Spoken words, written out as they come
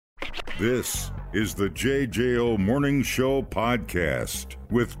This is the JJO Morning Show podcast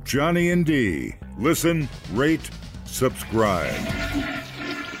with Johnny and D. Listen, rate, subscribe.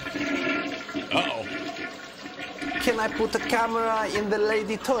 Uh-oh. Can I put a camera in the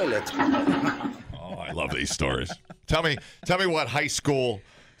lady toilet? Oh, I love these stories. Tell me what high school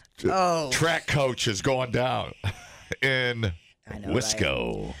track coach is going down in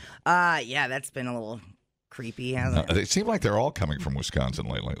Wisco. Right? Yeah, that's been a little creepy, hasn't it? It seems like they're all coming from Wisconsin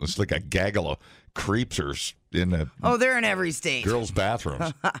lately. It's like a gaggle of creeps are in the they're in every state. girls'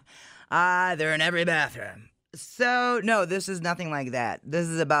 bathrooms. They're in every bathroom. So, no, this is nothing like that. This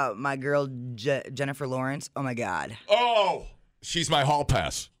is about my girl, Jennifer Lawrence. Oh, my God. Oh, she's my hall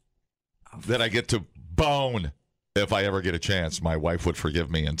pass that I get to bone if I ever get a chance. My wife would forgive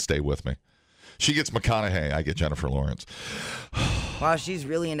me and stay with me. She gets McConaughey. I get Jennifer Lawrence. Wow, she's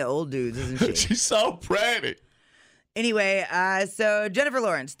really into old dudes, isn't she? She's so pretty. Anyway, so Jennifer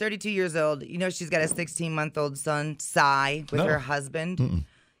Lawrence, 32 years old. You know she's got a 16-month-old son, Cy, with her husband. Mm-mm.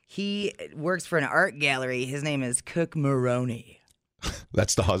 He works for an art gallery. His name is Cook Maroney.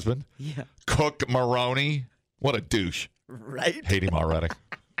 That's the husband? Yeah. Cook Maroney? What a douche. Right? Hate him already.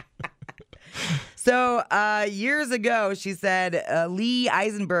 So, years ago, she said, Lee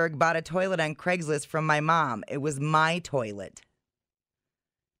Eisenberg bought a toilet on Craigslist from my mom. It was my toilet.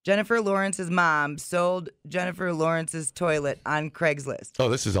 Jennifer Lawrence's mom sold Jennifer Lawrence's toilet on Craigslist. Oh,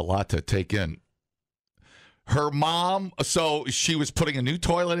 this is a lot to take in. Her mom, so she was putting a new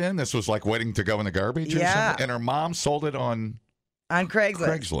toilet in. This was like waiting to go in the garbage or something. And her mom sold it on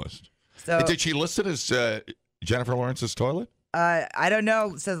Craigslist. So did she list it as Jennifer Lawrence's toilet? I don't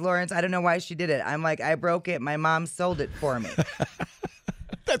know, says Lawrence. I don't know why she did it. I'm like, I broke it. My mom sold it for me.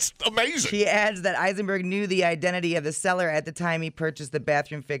 That's amazing. She adds that Eisenberg knew the identity of the seller at the time he purchased the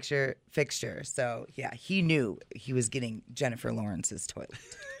bathroom fixture. So, yeah, he knew he was getting Jennifer Lawrence's toilet.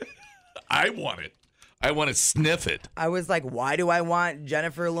 I want it. I want to sniff it. I was like, why do I want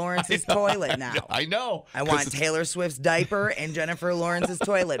Jennifer Lawrence's toilet now? I know. I want Taylor Swift's diaper and Jennifer Lawrence's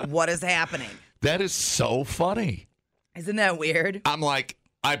toilet. What is happening? That is so funny. Isn't that weird? I'm like,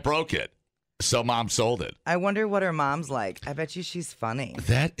 I broke it, so mom sold it. I wonder what her mom's like. I bet you she's funny.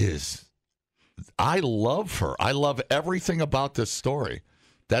 I love her. I love everything about this story.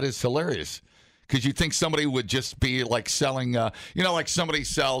 That is hilarious. Because you think somebody would just be like selling, like somebody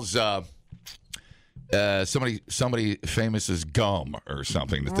sells... somebody famous as gum or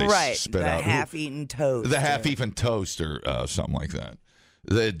something that they spit out. The half-eaten toast. The half-eaten toast or something like that.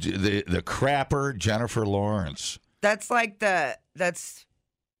 The crapper Jennifer Lawrence. That's like the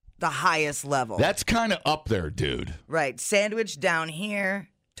highest level. That's kind of up there, dude. Right. Sandwich down here,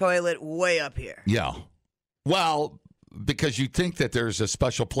 toilet way up here. Yeah. Well, because you think that there's a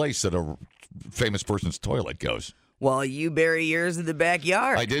special place that a famous person's toilet goes. Well, you bury yours in the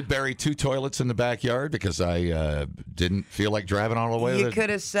backyard. I did bury 2 toilets in the backyard because I didn't feel like driving all the way. You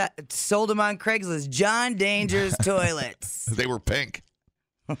could have sold them on Craigslist. John Danger's toilets. They were pink.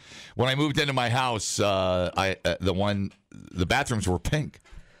 When I moved into my house, the bathrooms were pink.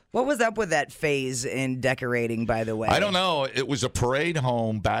 What was up with that phase in decorating, by the way? I don't know. It was a parade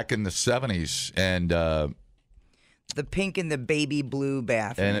home back in the 70s, and the pink and the baby blue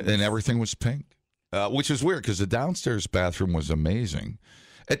bathroom, and everything was pink. Which is weird because the downstairs bathroom was amazing.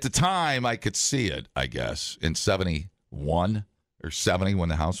 At the time, I could see it, I guess, in 71 or 70 when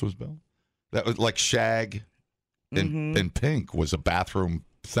the house was built. That was like shag and pink was a bathroom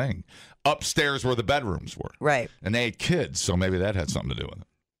thing. Upstairs where the bedrooms were. Right. And they had kids, so maybe that had something to do with it.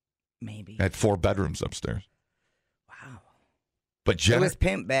 Maybe. They had 4 bedrooms upstairs. Wow. But it was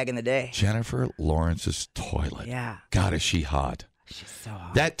pimp back in the day. Jennifer Lawrence's toilet. Yeah. God, is she hot. She's so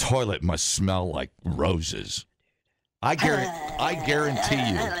hot. That toilet must smell like roses. I guarantee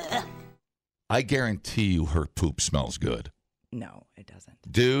you her poop smells good. No, it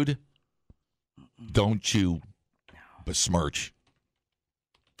doesn't. Dude, don't you besmirch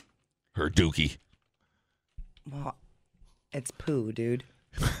her dookie. Well, it's poo, dude.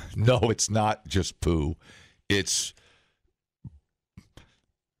 No, it's not just poo. It's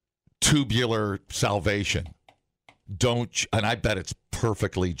tubular salvation. And I bet it's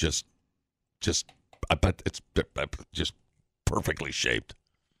perfectly I bet it's just perfectly shaped.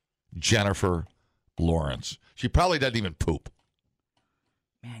 Jennifer Lawrence. She probably doesn't even poop.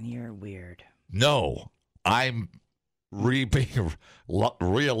 Man, you're weird. No, I'm being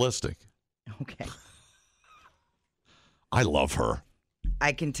realistic. Okay. I love her.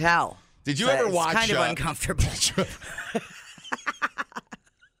 I can tell. Did you ever watch? It's kind of uncomfortable.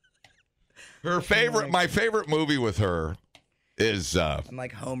 My favorite movie with her is. I'm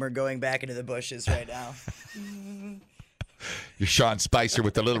like Homer going back into the bushes right now. You're Sean Spicer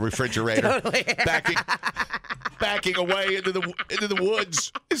with the little refrigerator, Totally. backing away into the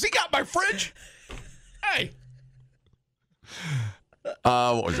woods. Has he got my fridge? Hey.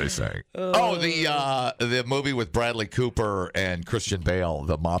 What was I saying? The movie with Bradley Cooper and Christian Bale,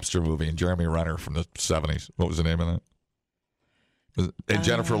 the mobster movie, and Jeremy Renner from the 70s. What was the name of that? And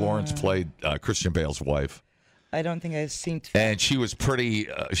Jennifer Lawrence played Christian Bale's wife. I don't think I've seen. And she was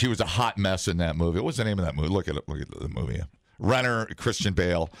she was a hot mess in that movie. What was the name of that movie? Look at the movie. Renner, Christian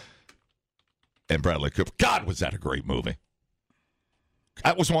Bale, and Bradley Cooper. God, was that a great movie?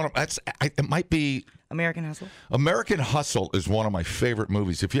 That was one of it might be American Hustle. American Hustle is one of my favorite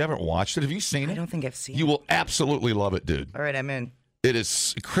movies. If you haven't watched it, have you seen it? I don't think I've seen You it. will absolutely love it, dude. All right, I'm in. It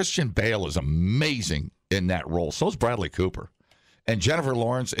is. Christian Bale is amazing in that role. So is Bradley Cooper. And Jennifer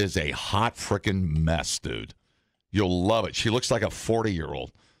Lawrence is a hot freaking mess, dude. You'll love it. She looks like a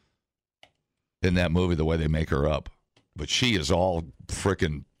 40-year-old in that movie, the way they make her up. But she is all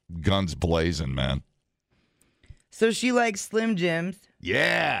freaking guns blazing, man. So she likes Slim Jims.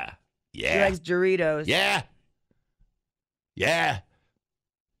 Yeah. She likes Doritos. Yeah.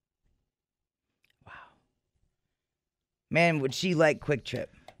 Wow. Man, would she like Quick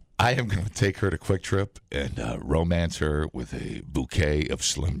Trip? I am going to take her to Quick Trip and romance her with a bouquet of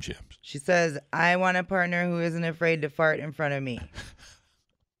Slim Jims. She says, I want a partner who isn't afraid to fart in front of me.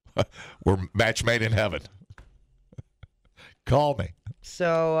 We're match made in heaven. Call me.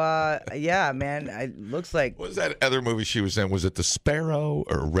 So, yeah, man, it looks like What was that other movie she was in? Was it The Sparrow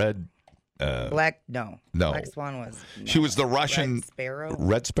or Red? Black. No. No. Black Swan was. She was the Russian Red Sparrow.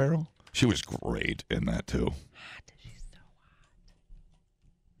 Red Sparrow? She was great in that, too.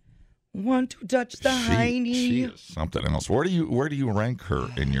 Want to touch the hiney. She is something else. Where do you rank her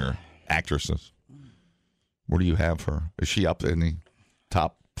in your actresses? Where do you have her? Is she up in the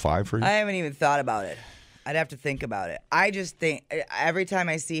top 5 for you? I haven't even thought about it. I'd have to think about it. I just think every time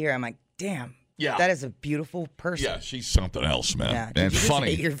I see her, I'm like, damn. Yeah. That is a beautiful person. Yeah, she's something else, man. Yeah. Did And you just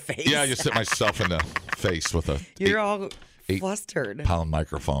funny. hit your face? Yeah, I just hit myself in the face with a You're all 8 flustered. pound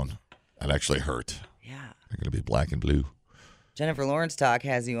microphone. That actually hurt. Yeah. They're going to be black and blue. Jennifer Lawrence talk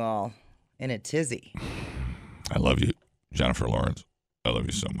has you all in a tizzy. I love you, Jennifer Lawrence. I love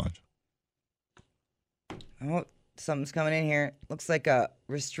you so much. Oh, something's coming in here. Looks like a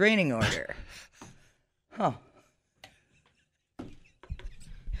restraining order. Huh.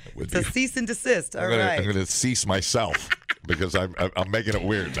 It's a cease and desist. All right. I'm going to cease myself because I'm making it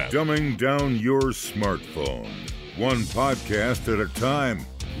weird now. Dumbing down your smartphone. One podcast at a time.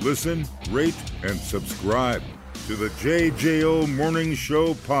 Listen, rate, and subscribe to the JJO Morning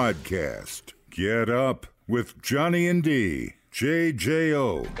Show podcast. Get up with Johnny and D.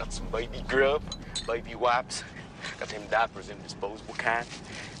 JJO. Got some baby grub, baby wipes. Got them diapers in disposable kind.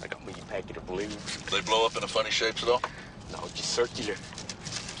 I got me a packet of blues. They blow up into funny shapes at all? No, just circular.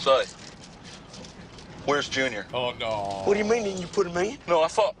 Say, where's Junior? Oh, no. What do you mean? Didn't you put him in? No, I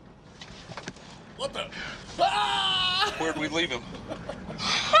thought. What the? Where'd we leave him?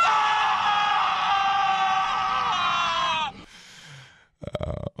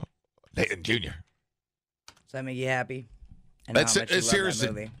 Nathan Jr. Does that make you happy? I know Let's how much you love here's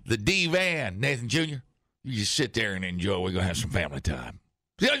that movie. the D van, Nathan Jr. You just sit there and enjoy. We're gonna have some family time.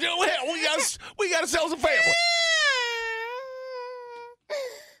 Yeah, we got ourselves a family.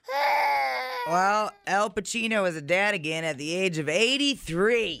 Well, Al Pacino is a dad again at the age of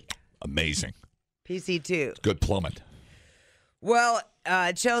 83. Amazing. PC2. Good plumbing. Well,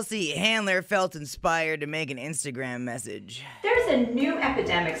 Chelsea Handler felt inspired to make an Instagram message. There's a new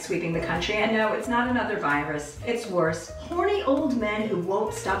epidemic sweeping the country, and no, it's not another virus. It's worse. Horny old men who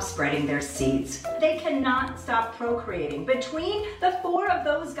won't stop spreading their seeds. They cannot stop procreating. Between the 4 of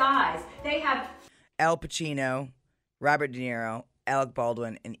those guys, they have Al Pacino, Robert De Niro, Alec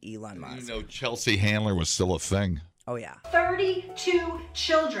Baldwin, and Elon Musk. You know, Chelsea Handler was still a thing. Oh, yeah. 32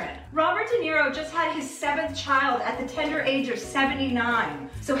 children. Robert De Niro just had his 7th child at the tender age of 79.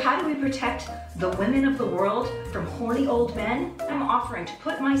 So how do we protect the women of the world from horny old men? I'm offering to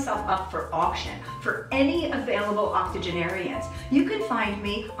put myself up for auction for any available octogenarians. You can find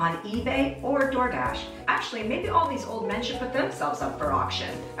me on eBay or DoorDash. Actually, maybe all these old men should put themselves up for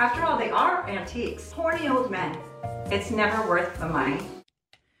auction. After all, they are antiques. Horny old men. It's never worth the money.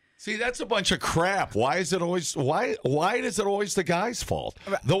 See, that's a bunch of crap. Why is it always why is it always the guy's fault?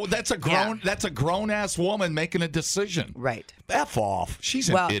 Though that's a grown ass woman making a decision. Right. F off. She's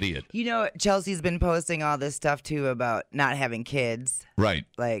an idiot. You know, Chelsea's been posting all this stuff too about not having kids. Right.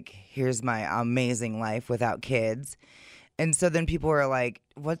 Like, here's my amazing life without kids. And so then people are like,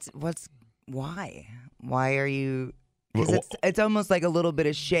 why? Why are you Because it's almost like a little bit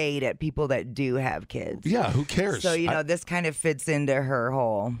of shade at people that do have kids. Yeah, who cares? So, this kind of fits into her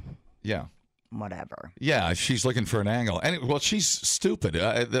whole whatever. Yeah, she's looking for an angle. And well, she's stupid.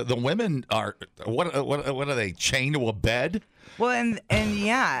 The women are what are they, chained to a bed? Well, and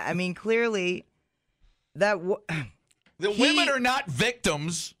yeah, I mean, clearly that the women are not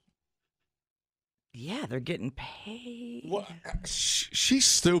victims. Yeah, they're getting paid. Well, she's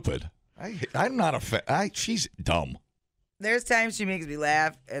stupid. I'm not a fan. She's dumb. There's times she makes me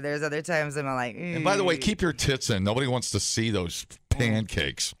laugh, and there's other times I'm like. And by the way, keep your tits in. Nobody wants to see those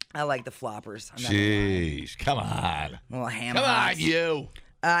pancakes. I like the floppers. Jeez, come on. Little ham. Come on, you.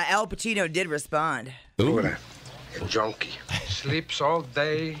 Al Pacino did respond. Look at that. A junkie. Sleeps all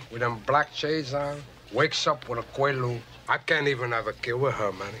day with them black shades on. Wakes up with a quaalude. I can't even have a kid with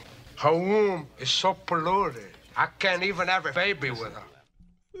her, man. Her womb is so polluted. I can't even have a baby with her.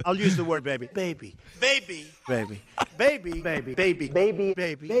 I'll use the word baby. Baby. Baby. Baby. Baby. Baby. Baby. Baby.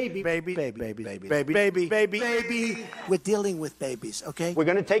 Baby. Baby. Baby. Baby. Baby. Baby. Baby. Baby. We're dealing with babies, okay? We're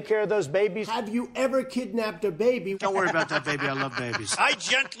going to take care of those babies. Have you ever kidnapped a baby? Don't worry about that, baby. I love babies. I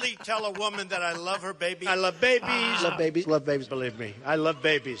gently tell a woman that I love her baby. I love babies. Love babies. Love babies. Believe me. I love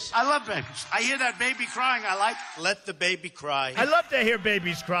babies. I love babies. I hear that baby crying. I like. Let the baby cry. I love to hear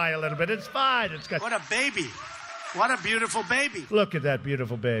babies cry a little bit. It's fine. It's good. What a baby. What a beautiful baby. Look at that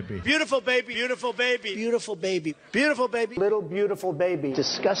beautiful baby. Beautiful baby, beautiful baby. Beautiful baby. Beautiful baby. Little beautiful baby.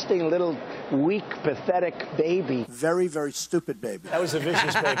 Disgusting little weak, pathetic baby. Very, very stupid baby. That was a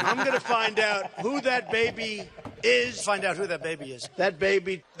vicious baby. I'm going to find out who that baby is. Find out who that baby is. That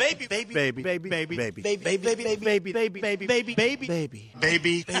baby. Baby, baby. Baby. Baby. Baby. Baby. Baby. Baby. Baby. Baby. Baby. Baby. Baby. Baby.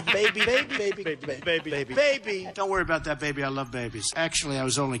 Baby. Baby. Baby. Baby. Baby. Baby. Baby. Don't worry about that, baby. I love babies. Actually, I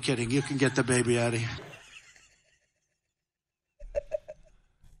was only kidding. You can get the baby out of here.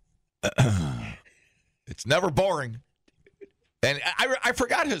 It's never boring. And I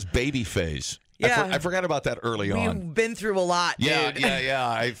forgot his baby phase. Yeah. I forgot about that early on. We've been through a lot, dude.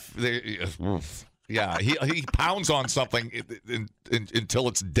 Yeah. He pounds on something until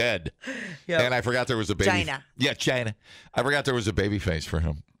it's dead. Yep. And I forgot there was a baby. China. Yeah, China. I forgot there was a baby face for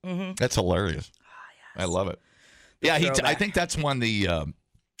him. Mm-hmm. That's hilarious. Oh, yes. I love it. Yeah, I think that's when the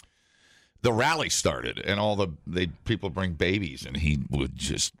rally started, and all the people bring babies, and he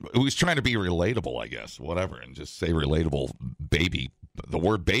was trying to be relatable, I guess, whatever, and just say relatable baby, the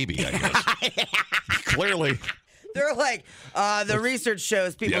word baby, I guess. Clearly. They're like, the research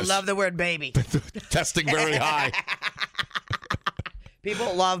shows people love the word baby. Testing very high.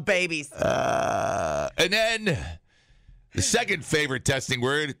 People love babies. And then the second favorite testing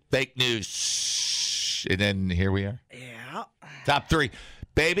word, fake news. And then here we are. Yeah. Top 3.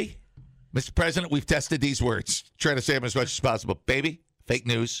 Baby. Mr. President, we've tested these words. Try to say them as much as possible. Baby, fake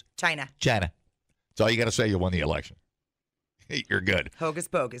news. China. That's all you got to say. You won the election. You're good. Hocus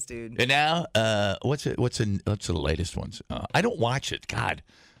pocus, dude. And now, what's the latest ones? I don't watch it. God,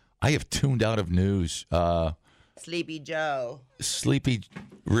 I have tuned out of news. Sleepy Joe. Sleepy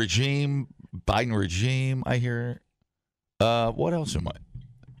regime, Biden regime, I hear. What else am I?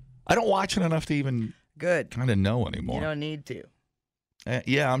 I don't watch it enough to even kind of know anymore. You don't need to.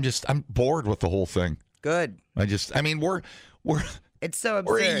 Yeah, I'm bored with the whole thing. Good. We're it's so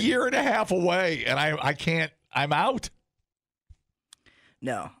absurd. We're a year and a half away, and I can't. I'm out.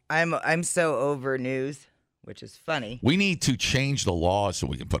 No, I'm so over news, which is funny. We need to change the law so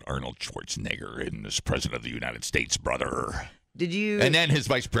we can put Arnold Schwarzenegger in as president of the United States, brother. Did you? And then his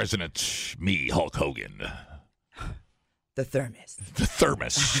vice president, me, Hulk Hogan. The thermos. The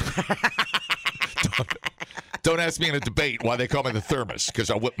thermos. Don't ask me in a debate why they call me the thermos,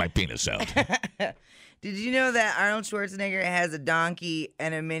 because I'll whip my penis out. Did you know that Arnold Schwarzenegger has a donkey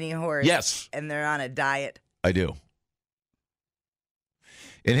and a mini horse? Yes. And they're on a diet? I do.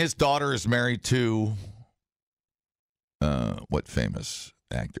 And his daughter is married to what famous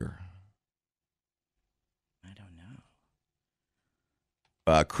actor? I don't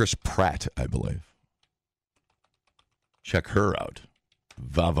know. Chris Pratt, I believe. Check her out.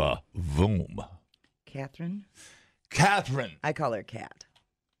 Vava Voom. Catherine? I call her Cat.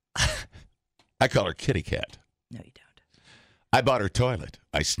 I call her Kitty Cat. No, you don't. I bought her toilet.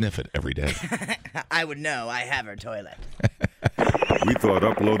 I sniff it every day. I would know. I have her toilet. We thought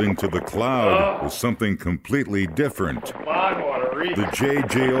uploading to the cloud was something completely different. The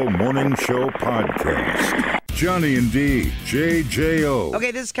JJO Morning Show Podcast. Johnny and D, JJO.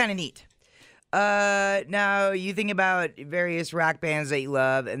 Okay, this is kind of neat. Now, you think about various rock bands that you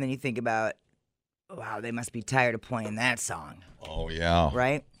love, and then you think about, wow, they must be tired of playing that song. Oh, yeah.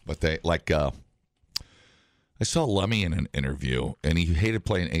 Right? But they, I saw Lemmy in an interview, and he hated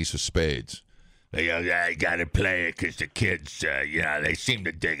playing Ace of Spades. They go, I got to play it because the kids, they seem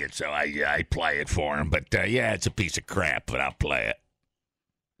to dig it, so I play it for them. But, it's a piece of crap, but I'll play it.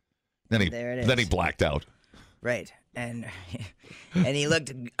 There it is. Then he blacked out. Right. And he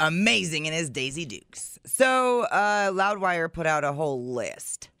looked amazing in his Daisy Dukes. So Loudwire put out a whole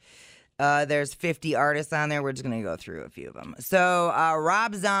list. There's 50 artists on there. We're just going to go through a few of them. So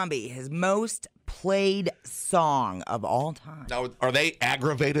Rob Zombie, his most played song of all time. Now, are they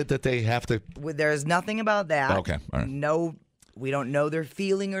aggravated that they have to? There's nothing about that. Okay. All right. No, we don't know their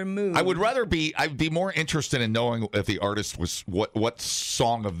feeling or mood. I'd be more interested in knowing if the artist was, what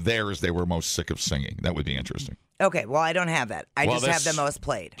song of theirs they were most sick of singing. That would be interesting. Okay, well, I don't have that. I just have the most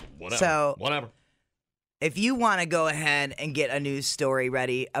played. Whatever. If you want to go ahead and get a news story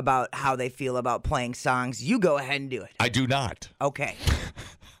ready about how they feel about playing songs, you go ahead and do it. I do not. Okay.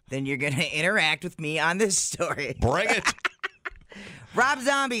 Then you're going to interact with me on this story. Bring it. Rob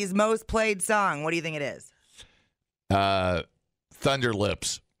Zombie's most played song. What do you think it is? Thunder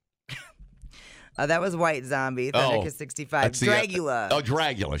Lips. That was White Zombie. Thunderkiss 65. Dragula.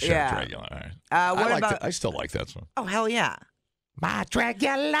 Dragula. Sure, Yeah. Dragula. All right. I still like that song. Oh, hell yeah. My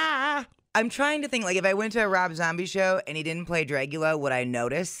Dragula. I'm trying to think, like, if I went to a Rob Zombie show and he didn't play Dragula, would I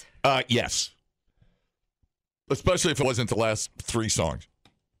notice? Yes. Especially if it wasn't the last 3 songs.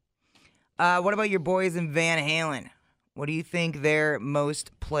 What about your boys in Van Halen? What do you think their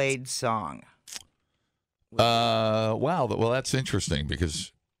most played song? Wow. Well, that's interesting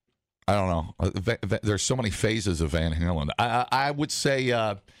because I don't know. There's so many phases of Van Halen. I would say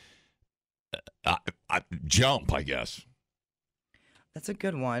Jump, I guess. That's a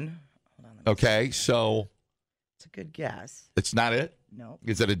good one. Hold on, okay, so it's a good guess. It's not it? No.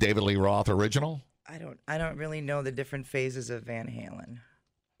 Is it a David Lee Roth original? I don't really know the different phases of Van Halen.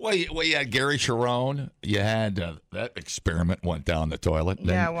 Well, you had Gary Cherone. You had that experiment went down the toilet.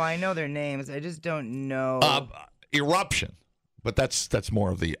 Yeah, well, I know their names. I just don't know. Eruption, but that's more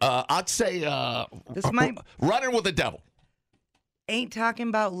of the. I'd say Running with the Devil. Ain't Talking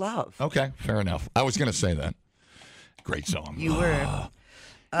About Love. Okay, fair enough. I was going to say that. Great song. You were.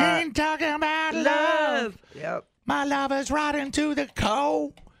 Ain't talking about love. Yep. My love is riding to the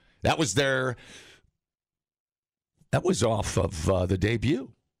cold. That was their. That was off of the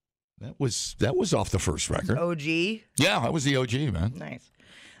debut. That was off the first record. OG? Yeah, that was the OG, man. Nice.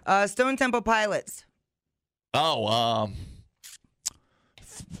 Stone Temple Pilots. Oh,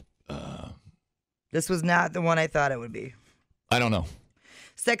 this was not the one I thought it would be. I don't know.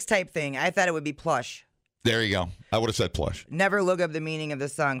 Sex Type Thing. I thought it would be Plush. There you go. I would have said Plush. Never look up the meaning of the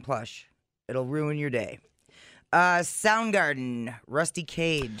song Plush. It'll ruin your day. Soundgarden, Rusty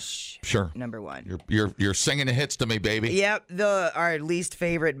Cage. Sure. Number 1. You're singing the hits to me, baby. Yep. Our least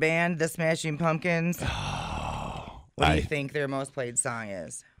favorite band, the Smashing Pumpkins. What do you think their most played song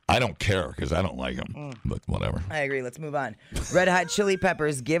is? I don't care because I don't like them, but whatever. I agree. Let's move on. Red Hot Chili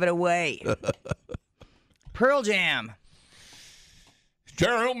Peppers, Give It Away. Pearl Jam.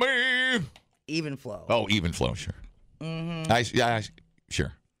 Tell me. Even Flow. Oh, Even Flow, sure. Mm-hmm.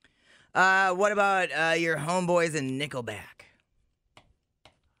 Sure. What about your homeboys in Nickelback?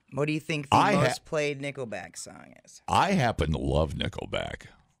 What do you think the most played Nickelback song is? I happen to love Nickelback.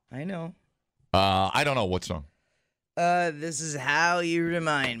 I know. I don't know what song. This Is How You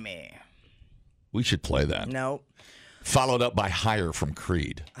Remind Me. We should play that. Nope. Followed up by Higher from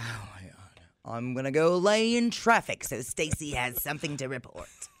Creed. Oh, my God. I'm going to go lay in traffic so Stacy has something to report.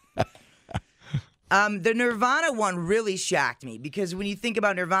 The Nirvana one really shocked me because when you think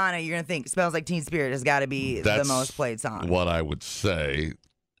about Nirvana, you're going to think Smells Like Teen Spirit has got to be the most played song. What I would say.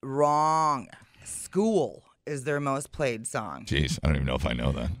 Wrong. School is their most played song. Jeez, I don't even know if I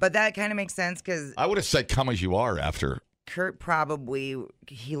know that. But that kind of makes sense because I would have said Come As You Are after. Kurt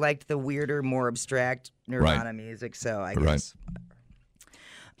he liked the weirder, more abstract Nirvana music, so I guess.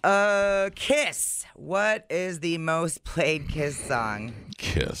 Kiss. What is the most played Kiss song?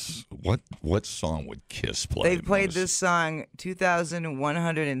 Kiss. What song would Kiss play? They've played this song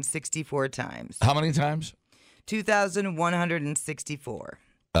 2,164 times. How many times? 2,164.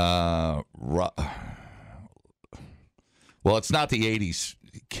 Well, it's not the 80s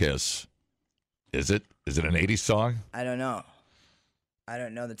Kiss. Is it? Is it an 80s song? I don't know. I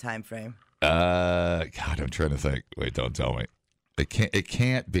don't know the time frame. God, I'm trying to think. Wait, don't tell me. It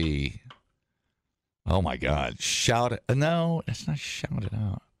can't be. Oh my God! Shout it! No, it's not Shout It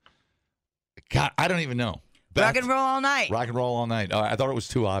Out. God, I don't even know. Beth, Rock and Roll All Night. Rock and Roll All Night. I thought it was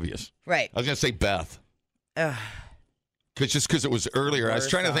too obvious. Right. I was gonna say Beth. Because it was earlier. I was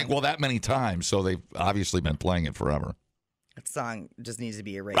trying to think. Well, that many times, so they've obviously been playing it forever. That song just needs to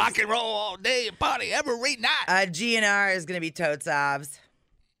be erased. Rock and roll all day, party every night. GNR is gonna be Totes Obs.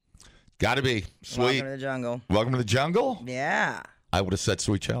 Got to be. Sweet. Welcome to the jungle. Welcome to the jungle? Yeah. I would have said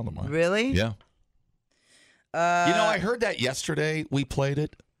Sweet Child of Mine. Really? Yeah. I heard that yesterday. We played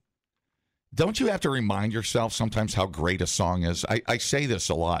it. Don't you have to remind yourself sometimes how great a song is? I say this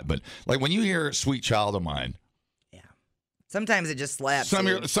a lot, but like when you hear Sweet Child of Mine. Yeah. Sometimes it just slaps.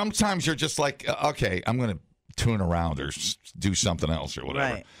 Sometimes you're just like, okay, I'm going to tune around or do something else or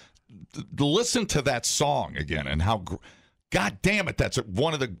whatever. Right. Listen to that song again and how, God damn it, that's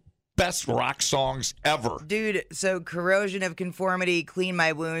one of the best rock songs ever. Dude, so Corrosion of Conformity, Clean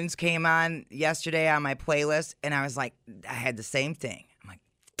My Wounds came on yesterday on my playlist, and I was like, I had the same thing. I'm like,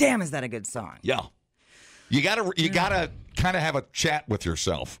 damn, is that a good song? Yeah. You gotta kind of have a chat with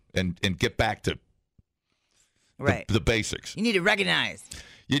yourself and get back to the basics. You need to recognize.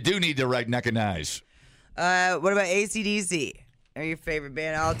 You do need to recognize. What about AC/DC? They're your favorite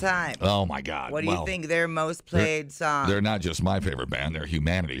band of all time. Oh, my God. What do you think their most played song? They're not just my favorite band. They're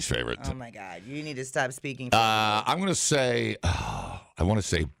humanity's favorite. Oh, my God. You need to stop speaking. I'm going to say, I want to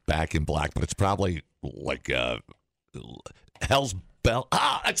say Back in Black, but it's probably like Hell's Bell.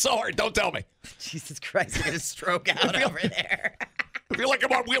 It's so hard. Don't tell me. Jesus Christ. You're going to stroke out over there. I feel like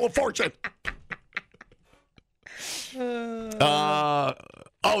I'm on Wheel of Fortune.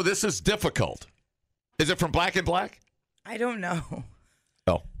 This is difficult. Is it from Black in Black? I don't know.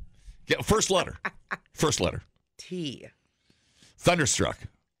 Oh. Yeah, first letter. First letter. T. Thunderstruck.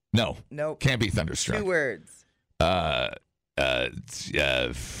 No. Nope. Can't be Thunderstruck. 2 words. God, I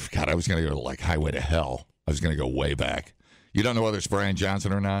was going to go like Highway to Hell. I was going to go way back. You don't know whether it's Brian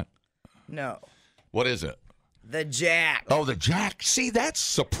Johnson or not? No. What is it? The Jack. Oh, the Jack. See, that's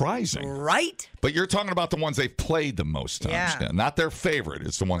surprising. Right? But you're talking about the ones they've played the most times. Yeah. Not their favorite.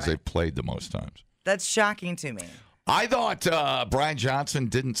 It's the ones they've played the most times. That's shocking to me. I thought Brian Johnson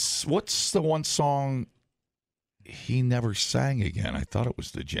didn't. What's the one song he never sang again? I thought it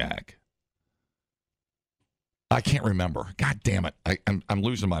was the Jack. I can't remember. God damn it! I'm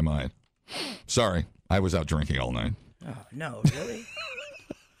losing my mind. Sorry, I was out drinking all night. Oh no, really?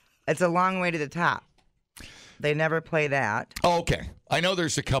 It's a long way to the top. They never play that. Oh, okay, I know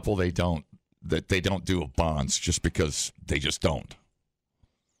there's a couple they don't do of Bonds just because they just don't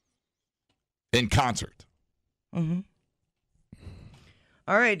in concert. Mm-hmm.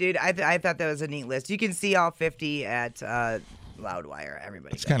 All right, dude. I thought that was a neat list. You can see all 50 at Loudwire.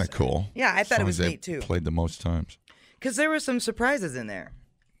 Everybody. It's kind of cool. Yeah, I thought it was neat too. Played the most times. Because there were some surprises in there,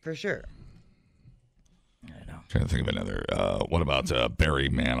 for sure. I don't know. Trying to think of another. What about Barry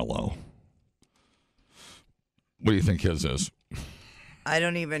Manilow? What do you think his is? I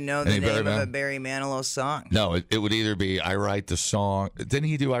don't even know the name of a Barry Manilow song. No, it would either be I Write the Song. Didn't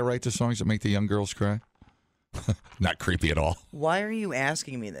he do I Write the Songs That Make the Young Girls Cry? Not creepy at all. Why are you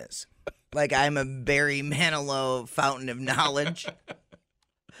asking me this? Like I'm a Barry Manilow fountain of knowledge.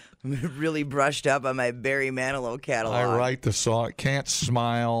 I'm really brushed up on my Barry Manilow catalog. I Write the Song. Can't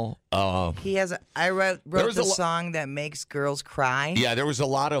Smile. He has. I wrote the song that makes girls cry. Yeah, there was a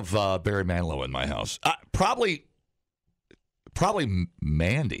lot of Barry Manilow in my house. Probably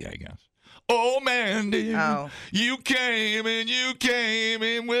Mandy, I guess. Oh, Mandy, you came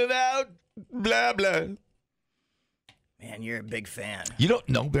in without blah, blah. Man, you're a big fan. You don't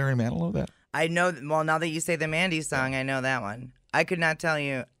know Barry Manilow, that? I know. Well, now that you say the Mandy song, I know that one. I could not tell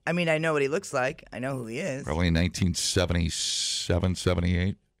you. I mean, I know what he looks like. I know who he is. Probably in 1977,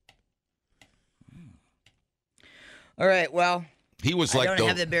 78. All right, well. He was like I don't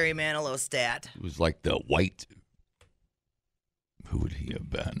have the Barry Manilow stat. He was like the white. Who would he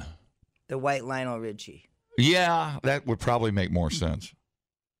have been? The white Lionel Richie. Yeah, that would probably make more sense.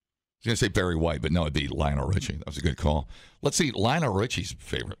 I was going to say Barry White, but no, it'd be Lionel Richie. That was a good call. Let's see, Lionel Richie's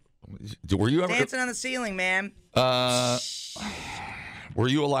favorite. Were you ever Dancing on the Ceiling, man? Were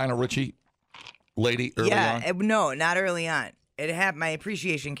you a Lionel Richie lady early on? Yeah, no, not early on. It had my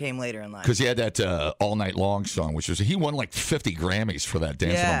appreciation came later in life. Because he had that All Night Long song, which was he won like 50 Grammys for that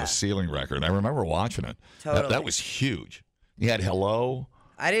Dancing on the Ceiling record. I remember watching it. Totally. That was huge. He had Hello.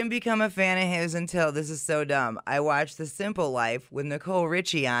 I didn't become a fan of his until, this is so dumb, I watched The Simple Life with Nicole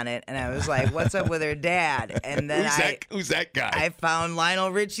Richie on it, and I was like, what's up with her dad? And then who's that guy? I found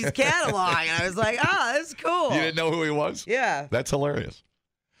Lionel Richie's catalog, and I was like, that's cool. You didn't know who he was? Yeah. That's hilarious.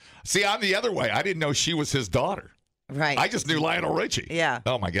 See, I'm the other way. I didn't know she was his daughter. Right. I just knew Lionel Richie. Yeah.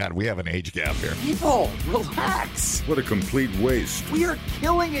 Oh, my God. We have an age gap here. People, relax. What a complete waste We are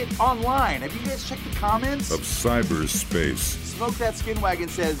killing it online. Have you guys checked the comments? of cyberspace. Smoke That Skin Wagon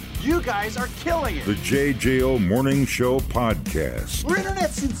says, you guys are killing it. The JJO Morning Show Podcast. We're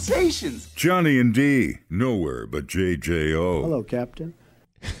internet sensations. Johnny and D, nowhere but JJO. Hello, Captain.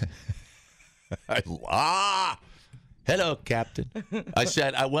 Hello, Captain. I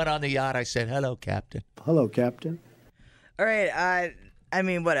said, I went on the yacht. I said, hello, Captain. Hello, Captain. All right. I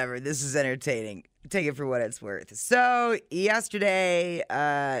mean, whatever. This is entertaining. Take it for what it's worth. So yesterday,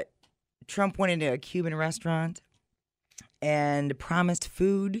 Trump went into a Cuban restaurant and promised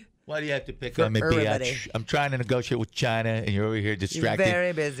food. Why do you have to pick on me, bitch? I'm trying to negotiate with China, and you're over here distracted. You're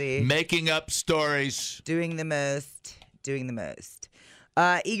very busy. Making up stories. Doing the most.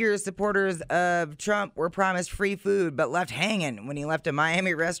 Eager supporters of Trump were promised free food, but left hanging when he left a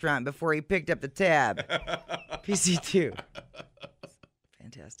Miami restaurant before he picked up the tab. PC2.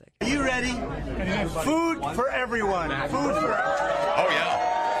 Fantastic. Are you ready? Food for everyone. Food for everyone. Oh,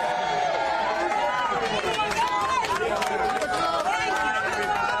 yeah.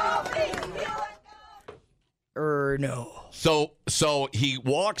 No. So he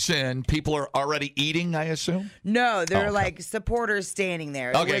walks in. People are already eating, I assume? No, they're like supporters standing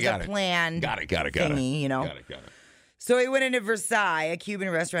there. Okay, it was got a it. planned Got it. thingy, you know. Got it. So he went into Versailles, a Cuban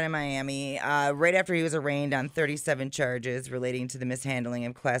restaurant in Miami, right after he was arraigned on 37 charges relating to the mishandling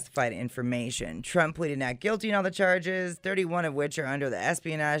of classified information. Trump pleaded not guilty on all the charges, 31 of which are under the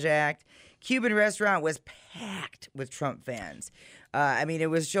Espionage Act. Cuban restaurant was packed with Trump fans. I mean, it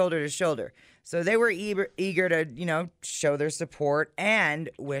was shoulder to shoulder. So they were eager to, show their support and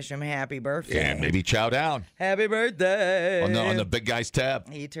wish him happy birthday. And maybe chow down. Happy birthday. On the big guy's tab.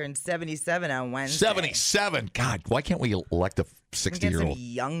 He turned 77 on Wednesday. 77. God, why can't we elect a 60-year-old? Get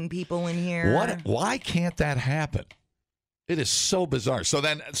some young people in here. Why can't that happen? It is so bizarre.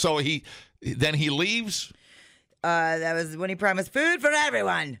 So he leaves? That was when he promised food for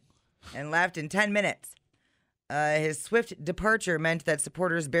everyone and left in 10 minutes. His swift departure meant that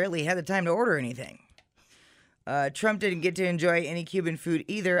supporters barely had the time to order anything. Trump didn't get to enjoy any Cuban food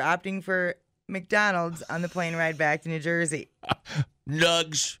either, opting for McDonald's on the plane ride back to New Jersey.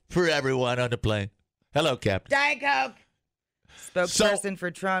 Nugs for everyone on the plane. Hello, Captain. Diet Coke. Spokesperson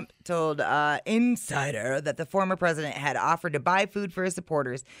for Trump told Insider that the former president had offered to buy food for his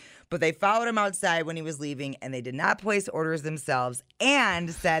supporters, but they followed him outside when he was leaving, and they did not place orders themselves,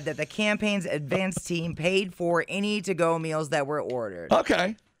 and said that the campaign's advance team paid for any to-go meals that were ordered.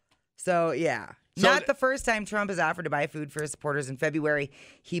 Okay. So, yeah. Not the first time Trump has offered to buy food for his supporters. In February,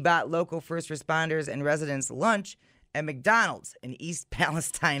 he bought local first responders and residents lunch at McDonald's in East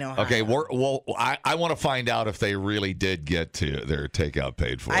Palestine, Ohio. Okay, I want to find out if they really did get to their takeout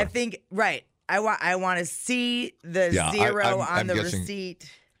paid for. I think, right. I want to see the zero on the receipt.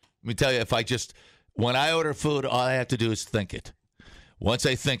 Let me tell you, when I order food, all I have to do is think it. Once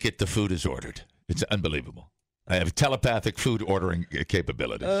I think it, the food is ordered. It's unbelievable. I have telepathic food ordering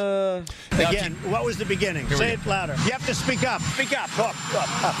capabilities. Again, what was the beginning? Say it louder. You have to speak up. Speak up. Talk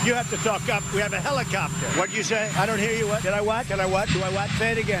up. You have to talk up. We have a helicopter. What'd you say? I don't hear you. What? Did I what? Can I what? Do I what?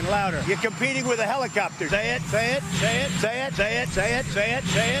 Say it again, louder. You're competing with a helicopter. Say it. Say it. Say it. Say it. Say it. Say it.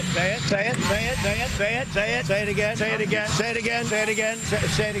 Say it. Say it. Say it. Say it. Say it. Say it. Say it. Say it. Say it again. Say it again. Say it again. Say it again.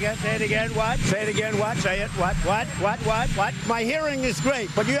 Say it again. Say it again. What? Say it again. What? Say it. What? What? What? What? What? My hearing is great,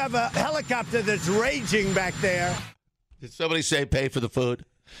 but you have a helicopter that's raging back there. Did somebody say pay for the food?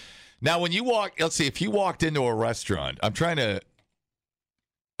 Now, when you walk, let's see, if you walked into a restaurant, I'm trying to,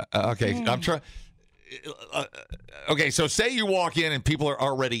 so say you walk in and people are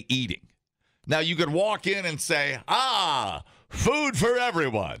already eating. Now, you could walk in and say, food for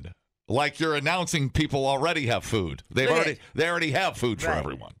everyone. Like you're announcing people already have food. They already have food for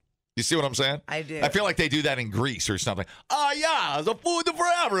everyone. You see what I'm saying? I do. I feel like they do that in Greece or something. The food for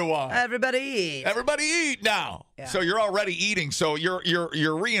everyone. Everybody eat. Everybody eat now. Yeah. So you're already eating. So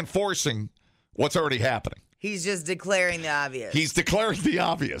you're reinforcing what's already happening. He's just declaring the obvious. He's declaring the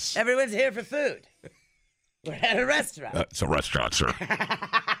obvious. Everyone's here for food. We're at a restaurant. It's a restaurant, sir.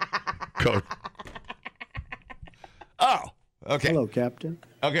 Code. Oh, okay. Hello, Captain.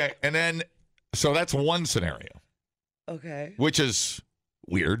 Okay, and then, so that's one scenario. Okay. Which is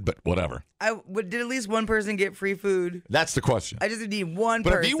weird, but whatever. Did at least one person get free food? That's the question. I just need one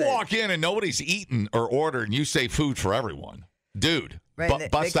person. But if you walk in and nobody's eaten or ordered and you say food for everyone, dude,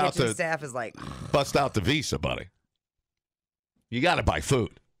 right, bust the out kitchen staff is like, bust out the Visa, buddy. You got to buy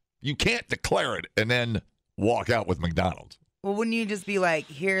food. You can't declare it and then walk out with McDonald's. Well, wouldn't you just be like,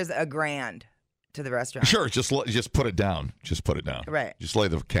 here's $1,000 to the restaurant? Sure, just put it down. Just put it down. Right. Just lay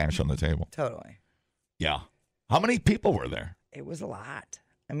the cash on the table. Totally. Yeah. How many people were there? It was a lot.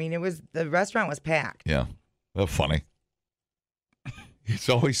 I mean, the restaurant was packed. Yeah. Well, funny. It's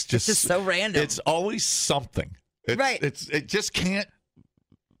always just so random. It's always something. Right. It just can't.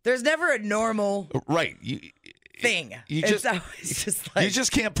 There's never a normal right thing. It's always just like, you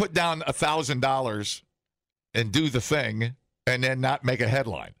just can't put down $1,000 and do the thing and then not make a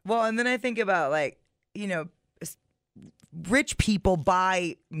headline. Well, and then I think about rich people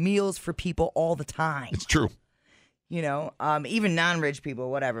buy meals for people all the time. It's true. You know, even non-rich people,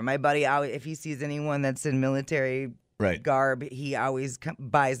 whatever. My buddy, if he sees anyone that's in military garb, he always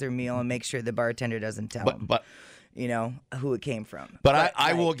buys their meal and makes sure the bartender doesn't tell him, you know, who it came from. But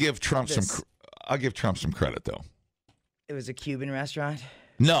I will give Trump I'll give Trump some credit, though. It was a Cuban restaurant?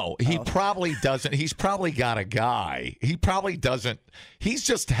 No, he probably doesn't. He's probably got a guy. He probably doesn't. He's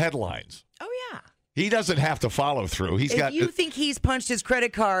just headlines. Oh, yeah. He doesn't have to follow through. If you think he's punched his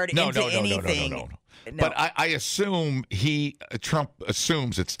credit card into anything. No. But I assume Trump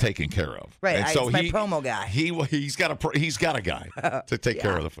assumes it's taken care of. Right, and so it's my promo guy. He's got a guy to take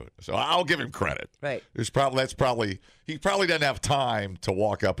care of the food. So I'll give him credit. Right. He probably doesn't have time to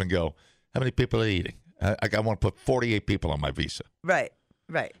walk up and go, how many people are eating? I want to put 48 people on my visa. Right.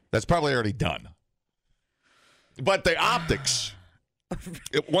 That's probably already done. But the optics,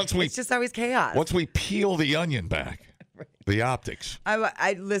 it's just always chaos. Once we peel the onion back. The optics.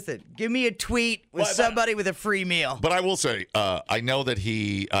 I listen. Give me a tweet with somebody with a free meal. But I will say, I know that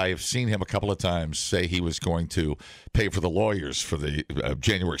I have seen him a couple of times say he was going to pay for the lawyers for the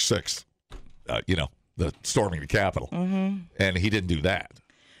January 6th, the storming the Capitol. Mm-hmm. And he didn't do that.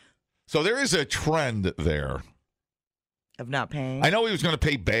 So there is a trend there. Of not paying? I know he was going to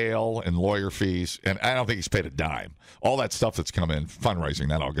pay bail and lawyer fees, and I don't think he's paid a dime. All that stuff that's come in, fundraising,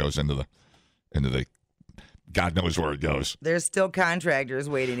 that all goes into the God knows where it goes. There's still contractors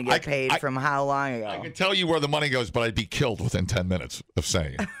waiting to get paid from how long ago? I can tell you where the money goes, but I'd be killed within 10 minutes of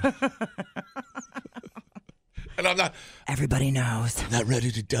saying it. And I'm not. Everybody knows. I'm not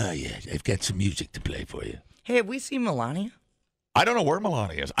ready to die yet. I've got some music to play for you. Hey, have we seen Melania? I don't know where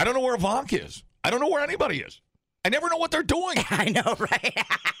Melania is. I don't know where Ivanka is. I don't know where anybody is. I never know what they're doing. I know, right?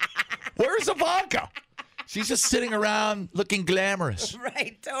 Where's Ivanka? She's just sitting around looking glamorous.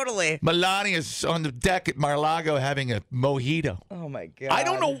 Right, totally. Melania's on the deck at Mar-a-Lago having a mojito. Oh, my God. I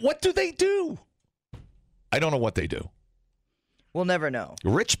don't know. What do they do? I don't know what they do. We'll never know.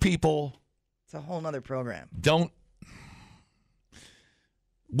 Rich people. It's a whole nother program.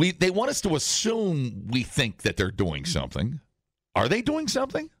 They want us to assume we think that they're doing something. Are they doing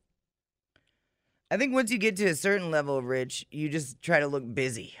something? I think once you get to a certain level of rich, you just try to look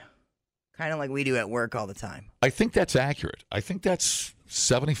busy. Kind of like we do at work all the time. I think that's accurate. I think that's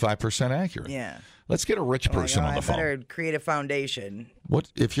 75% accurate. Yeah. Let's get a rich person on the phone. I better create a foundation. What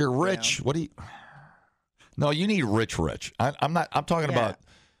if you're rich? What do you? No, you need rich. I'm not. I'm talking about.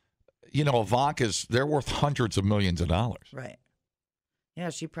 Ivanka's. They're worth hundreds of millions of dollars. Right. Yeah,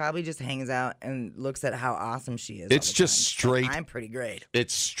 she probably just hangs out and looks at how awesome she is. It's just straight. I'm pretty great.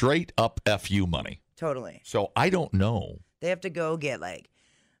 It's straight up FU money. Totally. So I don't know. They have to go get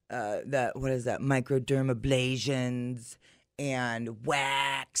microdermabrasions and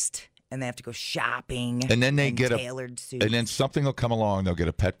waxed, and they have to go shopping. And then they get tailored suits. And then something will come along. They'll get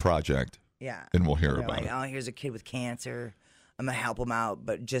a pet project. Yeah. And we'll hear about it. Oh, here's a kid with cancer. I'm gonna help him out,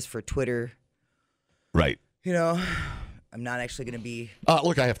 but just for Twitter. Right. I'm not actually gonna be.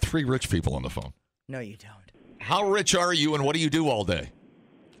 Look, I have 3 rich people on the phone. No, you don't. How rich are you, and what do you do all day?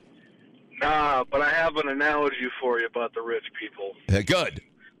 Nah, but I have an analogy for you about the rich people. Good.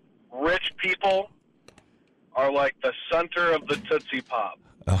 Rich people are like the center of the Tootsie Pop.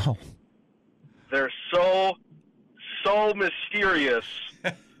 Oh. They're so mysterious.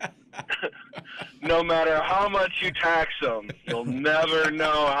 No matter how much you tax them, you'll never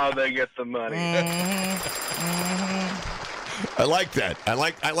know how they get the money. I like that. I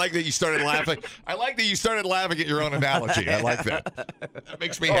like that you started laughing. I like that you started laughing at your own analogy. I like that. That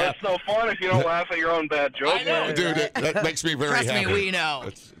makes me happy. It's no fun if you don't laugh at your own bad joke. I know, dude. That makes me very happy. Trust me, we know.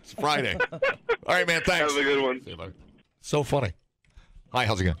 It's Friday. All right, man. Thanks. Have a good one. See you, buddy. So funny. Hi,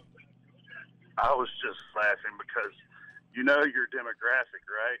 how's it going? I was just laughing because you know your demographic,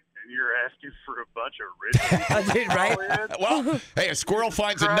 right? And you're asking for a bunch of rich people. I did, right? Well, hey, a squirrel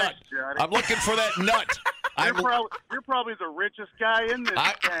finds a nut. Johnny. I'm looking for that nut. You're probably the richest guy in this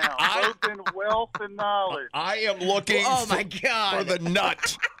town, both in wealth and knowledge. I am looking my God. for the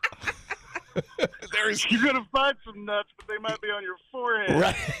nut. You're going to find some nuts, but they might be on your forehead.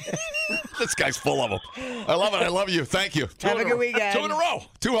 Right. This guy's full of them. I love it. I love you. Thank you. Have a good weekend. 2 in a row.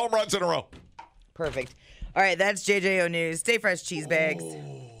 2 home runs in a row. Perfect. All right, that's JJO News. Stay fresh, cheese bags.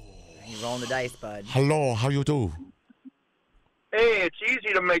 You're rolling the dice, bud. Hello, how you do? Hey, it's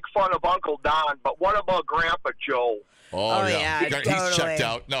easy to make fun of Uncle Don, but what about Grandpa Joe? Oh yeah, He's totally. checked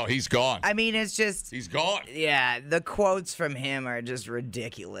out. No, he's gone. I mean, it's just... He's gone. Yeah, the quotes from him are just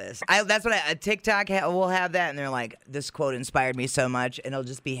ridiculous. That's what TikTok will have that, and they're like, this quote inspired me so much, and it'll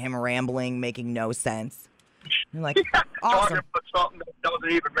just be him rambling, making no sense. You're like, awesome. Talking about something that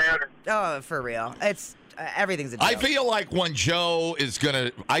doesn't even matter. Oh, for real. It's everything's a joke. I feel like when Joe is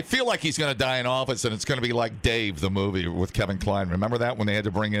I feel like he's gonna die in office, and it's gonna be like Dave, the movie with Kevin Kline. Remember that when they had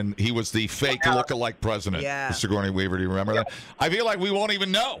to bring in? He was the fake look-alike president. Yeah. Sigourney Weaver. Do you remember that? I feel like we won't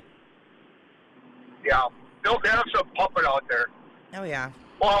even know. Yeah. They'll have some puppet out there. Oh yeah.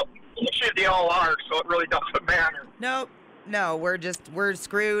 Well, actually they all are, so it really doesn't matter. Nope. No, we're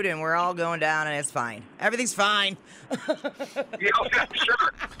screwed and we're all going down and it's fine. Everything's fine. Yeah,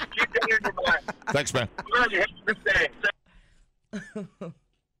 sure. Keep that in your mind. Thanks, man. You have a good day.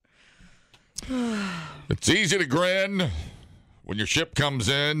 It's easy to grin when your ship comes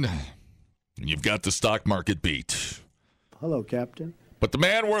in and you've got the stock market beat. Hello, Captain. But the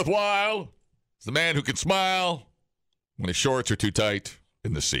man worthwhile is the man who can smile when his shorts are too tight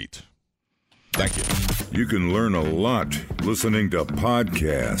in the seat. Thank you. You can learn a lot listening to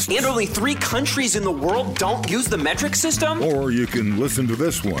podcasts. And only 3 countries in the world don't use the metric system? Or you can listen to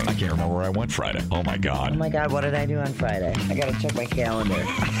this one. I can't remember where I went Friday. Oh, my God. Oh, my God, what did I do on Friday? I got to check my calendar.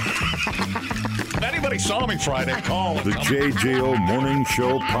 If anybody saw me Friday, call. The JJO Morning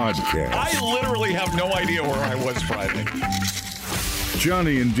Show Podcast. I literally have no idea where I was Friday.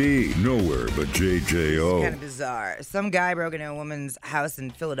 Johnny and D, nowhere but JJO. Kind of bizarre. Some guy broke into a woman's house in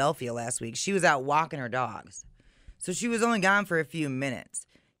Philadelphia last week. She was out walking her dogs. So she was only gone for a few minutes.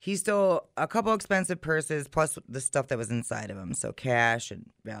 He stole a couple expensive purses plus the stuff that was inside of them. So cash and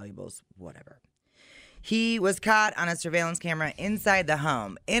valuables, whatever. He was caught on a surveillance camera inside the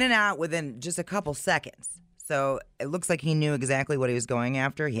home, in and out within just a couple seconds. So it looks like he knew exactly what he was going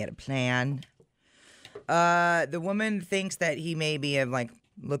after. He had a plan. The woman thinks that he may be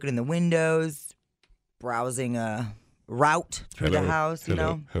looking in the windows, browsing a route through the house, you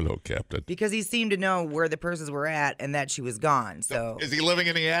know? Hello, Captain. Because he seemed to know where the purses were at and that she was gone. So is he living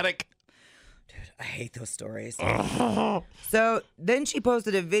in the attic? Dude, I hate those stories. So then she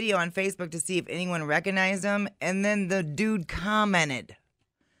posted a video on Facebook to see if anyone recognized him, and then the dude commented.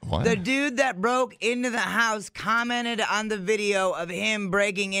 What? The dude that broke into the house commented on the video of him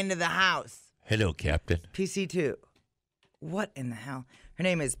breaking into the house. Hello, Captain. PC2. What in the hell? Her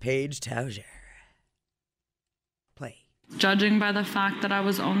name is Paige Tauger. Play. Judging by the fact that I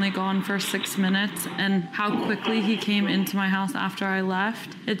was only gone for 6 minutes and how quickly he came into my house after I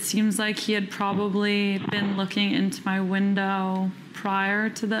left, it seems like he had probably been looking into my window prior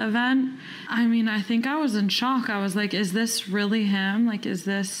to the event. I mean, I think I was in shock. I was like, is this really him? Like, is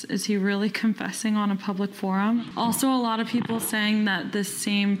he really confessing on a public forum? Also, a lot of people saying that this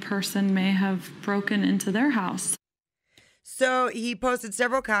same person may have broken into their house. So he posted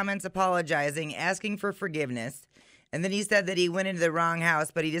several comments apologizing, asking for forgiveness. And then he said that he went into the wrong house,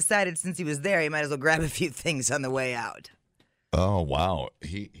 but he decided since he was there, he might as well grab a few things on the way out. Oh, wow.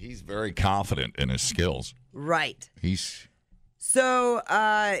 He's very confident in his skills. Right. So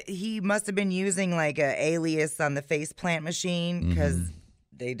he must have been using like an alias on the faceplant machine because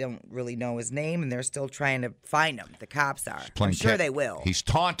they don't really know his name and they're still trying to find him. The cops are. I'm sure they will. He's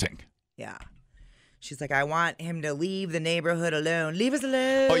taunting. Yeah. She's like, I want him to leave the neighborhood alone. Leave us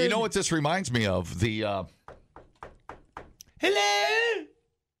alone. Oh, you know what this reminds me of? Hello.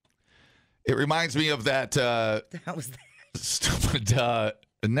 It reminds me of that that was stupid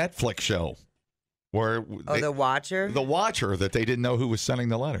Netflix show where The Watcher? The Watcher, that they didn't know who was sending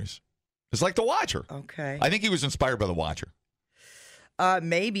the letters. It's like The Watcher. Okay. I think he was inspired by The Watcher.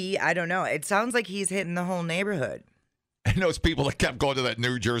 Maybe. I don't know. It sounds like he's hitting the whole neighborhood. And those people that kept going to that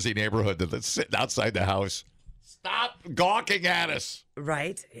New Jersey neighborhood that's sitting outside the house. Stop gawking at us.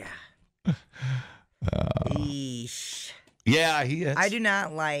 Right? Yeah. Eesh. Yeah, he is. I do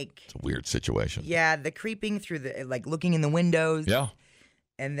not like. It's a weird situation. Yeah, the creeping through the, like looking in the windows. Yeah.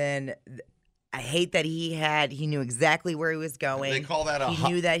 And then I hate that he knew exactly where he was going. They call that he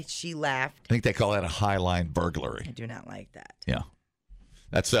knew that she left. I think they call that a high-line burglary. I do not like that. Yeah.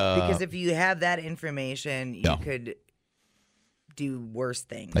 That's because if you have that information, you could do worse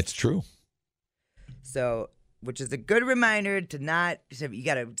things. That's true. So, which is a good reminder to not, you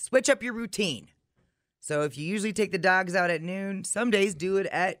got to switch up your routine. So if you usually take the dogs out at noon, some days do it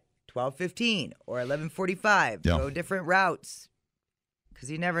at 12:15 or 11:45. Yeah. Go different routes.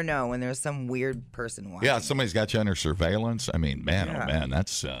 Because you never know when there's some weird person watching. Yeah, somebody's got you under surveillance. I mean, man, oh man,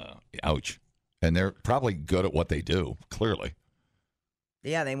 that's ouch. And they're probably good at what they do, clearly.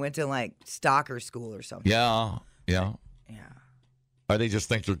 Yeah, they went to like stalker school or something. Yeah. Yeah. Or they just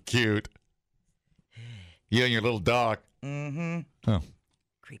think you're cute. You and your little dog. Mm-hmm. Oh.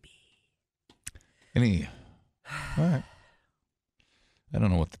 Creepy. All right. I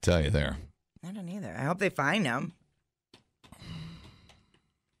don't know what to tell you there. I don't either. I hope they find him.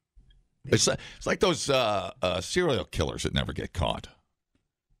 It's like those serial killers that never get caught.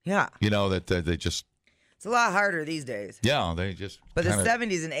 Yeah. You know, that they just... It's a lot harder these days. Yeah, they just. But the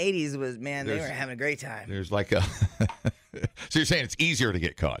 70s and 80s was, man, they were having a great time. There's like a. So you're saying it's easier to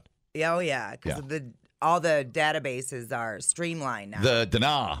get caught? Yeah, oh yeah, because all the databases are streamlined now. The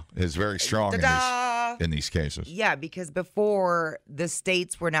DNA is very strong in these cases. Yeah, because before the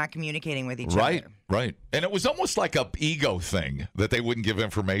states were not communicating with each other. Right. And it was almost like a ego thing that they wouldn't give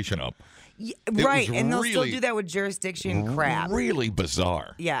information up. Yeah, right, and they'll still do that with jurisdiction crap. Really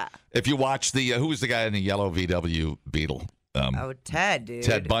bizarre. Yeah. If you watch who was the guy in the yellow VW Beetle? Ted, dude.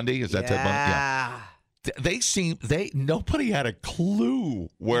 Ted Bundy? Is that Ted Bundy? Yeah. Nobody had a clue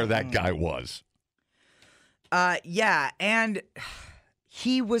where that guy was. Yeah, and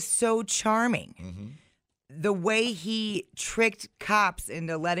he was so charming. Mm-hmm. The way he tricked cops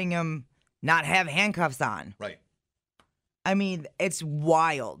into letting him not have handcuffs on. Right. I mean, it's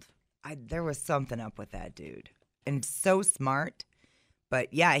wild. There was something up with that dude. And so smart.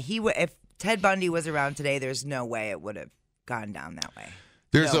 But yeah, if Ted Bundy was around today, there's no way it would have gone down that way.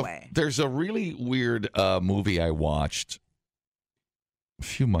 There's a really weird movie I watched a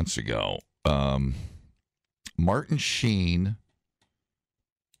few months ago. Martin Sheen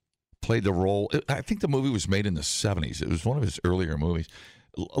played the role. I think the movie was made in the 70s. It was one of his earlier movies.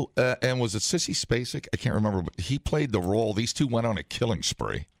 And was it Sissy Spacek? I can't remember, but he played the role. These two went on a killing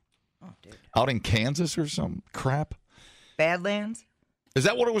spree. Oh, dude. Out in Kansas or some crap. Badlands? Is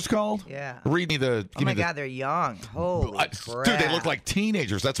that what it was called? Yeah. Read me the. Oh my God, they're young. Holy crap. Dude, they look like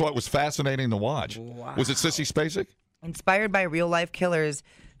teenagers. That's why it was fascinating to watch. Wow. Was it Sissy Spacek? Inspired by real life killers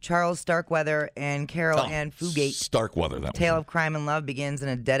Charles Starkweather and Carol Ann Fugate. Starkweather, that Tale of Crime and Love begins in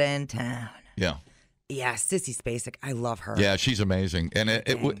a dead end town. Yeah. Yeah, Sissy Spacek. I love her. Yeah, she's amazing. And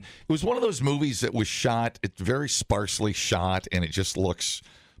it was one of those movies that was shot, it's very sparsely shot, and it just looks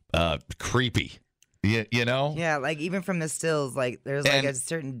creepy. You know? Yeah, like even from the stills, like there's like a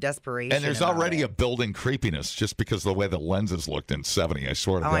certain desperation. And there's already a building creepiness just because of the way the lenses looked in 70, I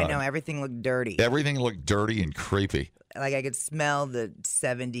swear to God. Oh, I know. Everything looked dirty. Everything looked dirty and creepy. Like I could smell the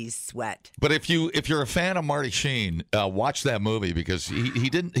 70s sweat. But if you're a fan of Marty Sheen, watch that movie because he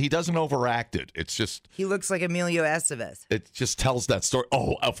doesn't overact it. It's just he looks like Emilio Estevez. It just tells that story.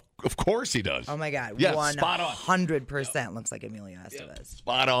 Oh, of course he does. Oh my God, yeah, spot on. 100% looks like Emilio Estevez. Yeah,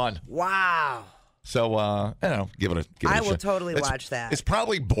 spot on. Wow. So I don't know, give it a I will shot. totally watch that. It's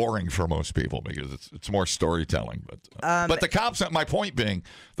probably boring for most people because it's more storytelling. But the cops. My point being,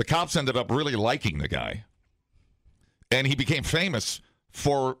 the cops ended up really liking the guy. And he became famous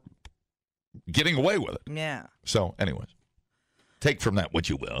for getting away with it. Yeah. So, anyways, take from that what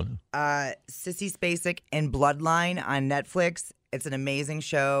you will. Sissy Spacek in Bloodline on Netflix. It's an amazing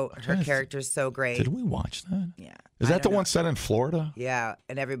show. Her character's so great. Did we watch that? Yeah. Is that the one set in Florida? Yeah,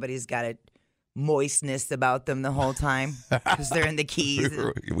 and everybody's got a moistness about them the whole time because they're in the Keys.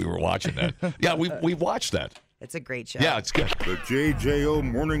 we were watching that. Yeah, we watched that. It's a great show. Yeah, it's good. The JJO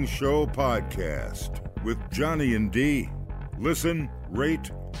Morning Show podcast with Johnny and D. Listen, rate,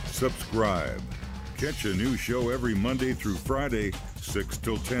 subscribe. Catch a new show every Monday through Friday, 6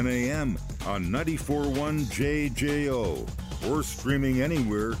 till 10 a.m. on 94.1 JJO or streaming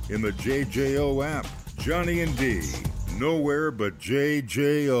anywhere in the JJO app. Johnny and D. Nowhere but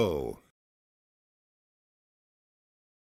JJO.